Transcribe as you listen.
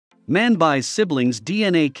Man buys siblings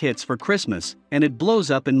DNA kits for Christmas, and it blows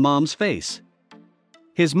up in mom's face.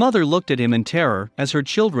 His mother looked at him in terror as her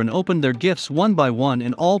children opened their gifts one by one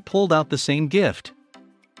and all pulled out the same gift.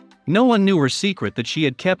 No one knew her secret that she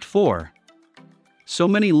had kept for so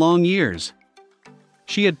many long years.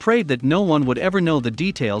 She had prayed that no one would ever know the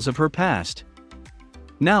details of her past.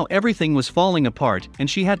 Now everything was falling apart and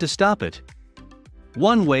she had to stop it,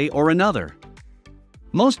 one way or another.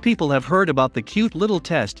 Most people have heard about the cute little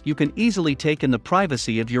test you can easily take in the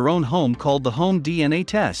privacy of your own home called the home DNA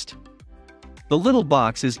test. The little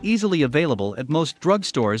box is easily available at most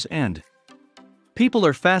drugstores and people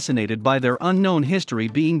are fascinated by their unknown history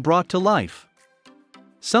being brought to life.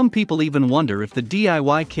 Some people even wonder if the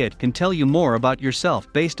DIY kit can tell you more about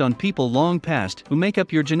yourself based on people long past who make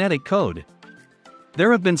up your genetic code.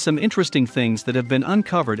 There have been some interesting things that have been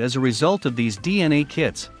uncovered as a result of these DNA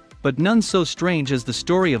kits, but none so strange as the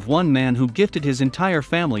story of one man who gifted his entire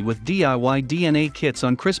family with DIY DNA kits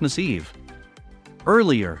on Christmas Eve.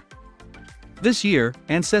 Earlier this year,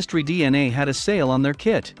 Ancestry DNA had a sale on their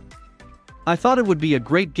kit. I thought it would be a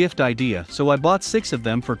great gift idea, so I bought 6 of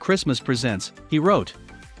them for Christmas presents, he wrote.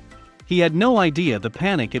 He had no idea the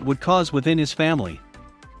panic it would cause within his family.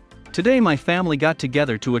 Today my family got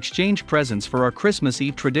together to exchange presents for our Christmas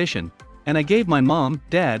Eve tradition, and I gave my mom,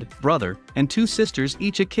 dad, brother, and 2 sisters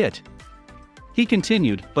each a kit. He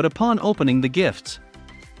continued, but upon opening the gifts,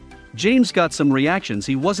 James got some reactions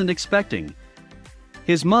he wasn't expecting.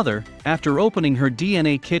 His mother, after opening her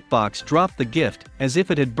DNA kit box, dropped the gift as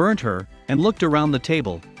if it had burnt her, and looked around the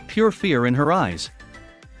table, pure fear in her eyes.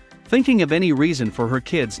 Thinking of any reason for her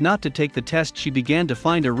kids not to take the test, she began to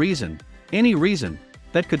find a reason, any reason,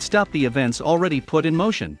 that could stop the events already put in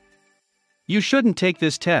motion. "You shouldn't take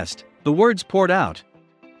this test," the words poured out.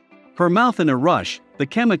 Her mouth in a rush, the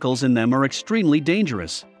chemicals in them are extremely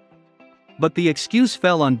dangerous. But the excuse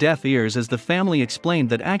fell on deaf ears as the family explained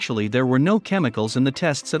that actually there were no chemicals in the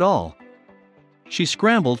tests at all. She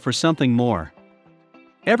scrambled for something more.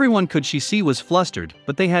 Everyone could see was flustered,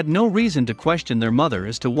 but they had no reason to question their mother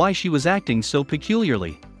as to why she was acting so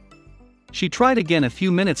peculiarly. She tried again a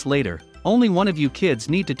few minutes later. "Only one of you kids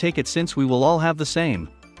need to take it since we will all have the same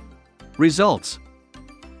results.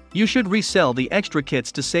 You should resell the extra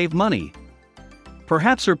kits to save money."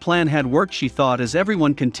 Perhaps her plan had worked, she thought, as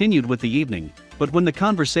everyone continued with the evening, but when the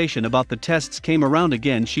conversation about the tests came around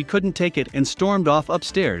again, she couldn't take it and stormed off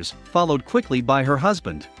upstairs, followed quickly by her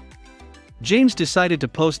husband. James decided to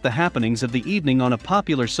post the happenings of the evening on a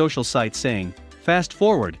popular social site, saying, "Fast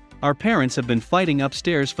forward, our parents have been fighting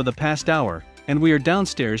upstairs for the past hour, and we are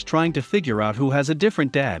downstairs trying to figure out who has a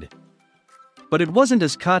different dad." But it wasn't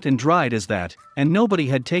as cut and dried as that, and nobody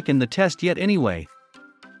had taken the test yet anyway.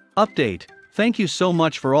 Update: thank you so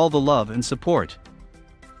much for all the love and support.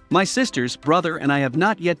 My sisters, brother, and I have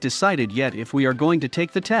not yet decided yet if we are going to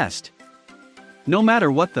take the test. No matter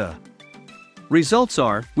what the results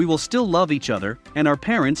are, we will still love each other and our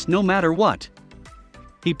parents no matter what.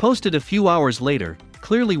 He posted a few hours later,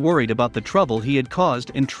 clearly worried about the trouble he had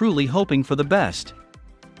caused and truly hoping for the best.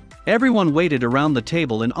 Everyone waited around the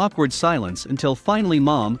table in awkward silence until finally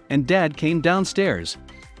Mom and Dad came downstairs.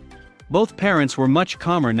 Both parents were much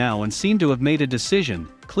calmer now and seemed to have made a decision.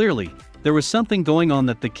 Clearly, there was something going on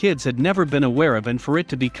that the kids had never been aware of, and for it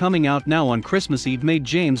to be coming out now on Christmas Eve made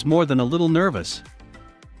James more than a little nervous.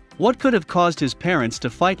 What could have caused his parents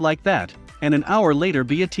to fight like that, and an hour later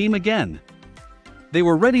be a team again? They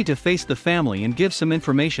were ready to face the family and give some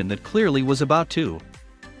information that clearly was about to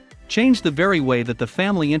change the very way that the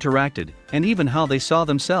family interacted, and even how they saw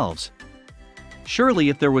themselves. Surely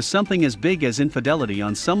if there was something as big as infidelity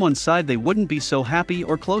on someone's side, they wouldn't be so happy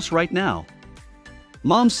or close right now.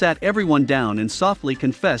 Mom sat everyone down and softly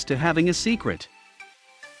confessed to having a secret.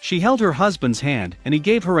 She held her husband's hand and he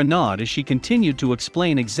gave her a nod as she continued to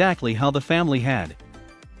explain exactly how the family had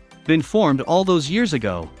been formed all those years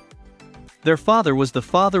ago. Their father was the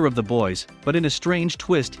father of the boys, but in a strange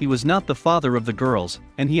twist he was not the father of the girls,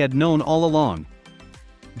 and he had known all along.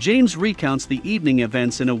 James recounts the evening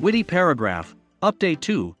events in a witty paragraph. Update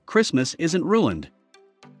 2: Christmas isn't ruined.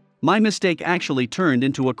 My mistake actually turned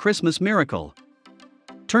into a Christmas miracle.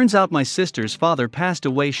 Turns out my sister's father passed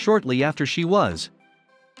away shortly after she was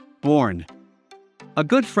born. A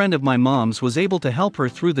good friend of my mom's was able to help her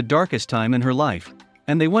through the darkest time in her life,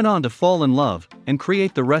 and they went on to fall in love and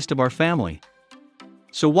create the rest of our family.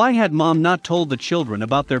 So why had Mom not told the children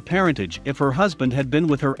about their parentage if her husband had been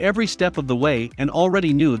with her every step of the way and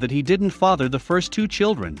already knew that he didn't father the first 2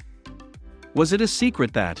 children? Was it a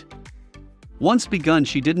secret that, once begun,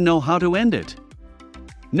 she didn't know how to end it?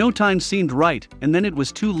 No time seemed right, and then it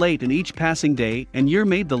was too late, and each passing day and year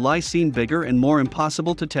made the lie seem bigger and more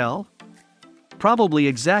impossible to tell? Probably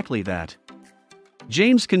exactly that.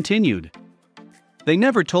 James continued. They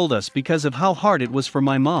never told us because of how hard it was for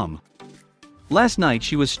my mom. Last night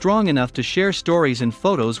she was strong enough to share stories and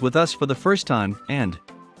photos with us for the first time, and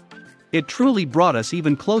it truly brought us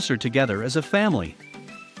even closer together as a family.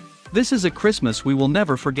 This is a Christmas we will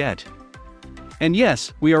never forget. And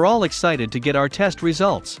yes, we are all excited to get our test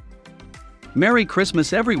results. Merry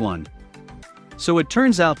Christmas, everyone! So it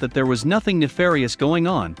turns out that there was nothing nefarious going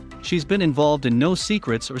on. She's been involved in no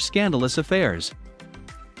secrets or scandalous affairs.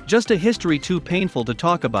 Just a history too painful to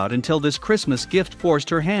talk about until this Christmas gift forced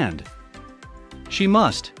her hand. She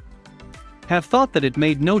must have thought that it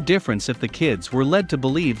made no difference if the kids were led to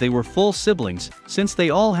believe they were full siblings, since they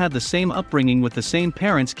all had the same upbringing with the same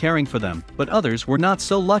parents caring for them, but others were not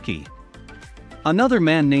so lucky. Another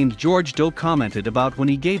man named George Doe commented about when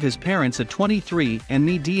he gave his parents a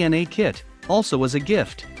 23andMe DNA kit, also as a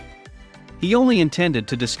gift. He only intended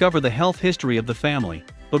to discover the health history of the family,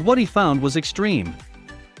 but what he found was extreme.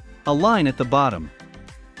 A line at the bottom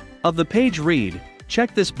of the page read,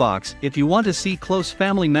 "Check this box if you want to see close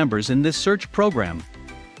family members in this search program."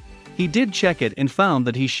 He did check it and found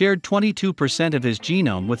that he shared 22% of his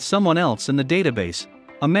genome with someone else in the database,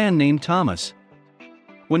 a man named Thomas.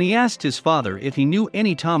 When he asked his father if he knew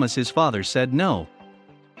any Thomas, his father said no.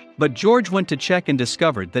 But George went to check and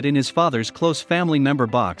discovered that in his father's close family member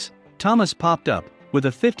box, Thomas popped up, with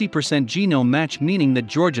a 50% genome match, meaning that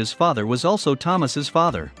George's father was also Thomas's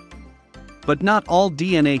father. But not all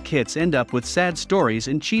DNA kits end up with sad stories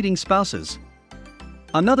and cheating spouses.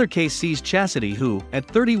 Another case sees Chastity, who, at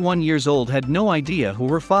 31 years old, had no idea who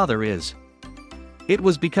her father is. It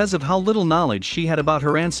was because of how little knowledge she had about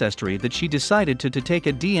her ancestry that she decided to take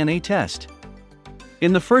a DNA test.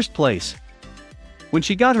 In the first place, when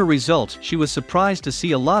she got her results, she was surprised to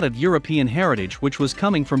see a lot of European heritage which was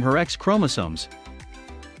coming from her X chromosomes.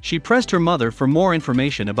 She pressed her mother for more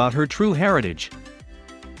information about her true heritage.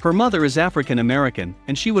 Her mother is African American,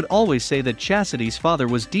 and she would always say that Chastity's father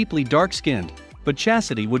was deeply dark-skinned, but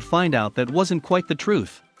Chastity would find out that wasn't quite the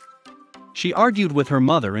truth. She argued with her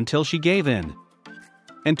mother until she gave in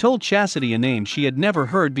and told Chastity a name she had never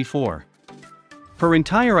heard before. Her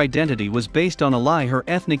entire identity was based on a lie: her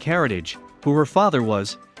ethnic heritage, who her father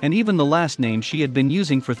was, and even the last name she had been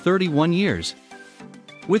using for 31 years.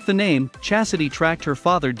 With the name, Chastity tracked her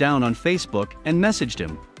father down on Facebook and messaged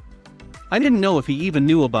him. "I didn't know if he even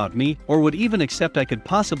knew about me or would even accept I could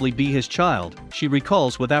possibly be his child," she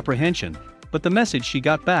recalls with apprehension, but the message she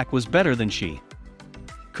got back was better than she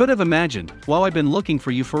could have imagined. "Wow, I've been looking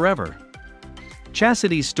for you forever."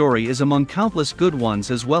 Chastity's story is among countless good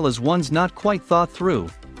ones, as well as ones not quite thought through.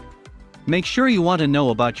 Make sure you want to know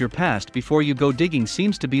about your past before you go digging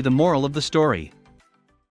seems to be the moral of the story.